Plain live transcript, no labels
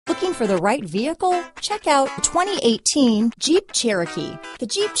Looking for the right vehicle? Check out 2018 Jeep Cherokee. The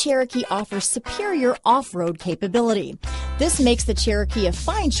Jeep Cherokee offers superior off-road capability. This makes the Cherokee a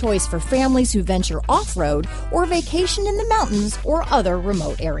fine choice for families who venture off-road or vacation in the mountains or other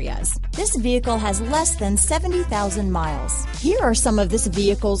remote areas. This vehicle has less than 70,000 miles. Here are some of this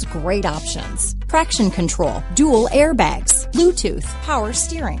vehicle's great options: traction control, dual airbags, Bluetooth, power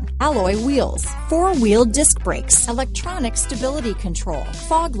steering, alloy wheels, four-wheel disc brakes, electronic stability control,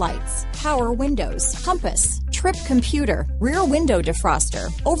 fog lights, power windows, compass, trip computer, rear window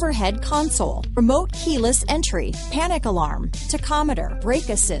defroster, overhead console, remote keyless entry, panic alarm, tachometer, brake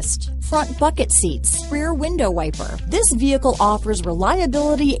assist, front bucket seats, rear window wiper. This vehicle offers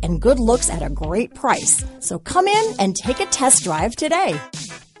reliability and good looks at a great price. So come in and take a test drive today.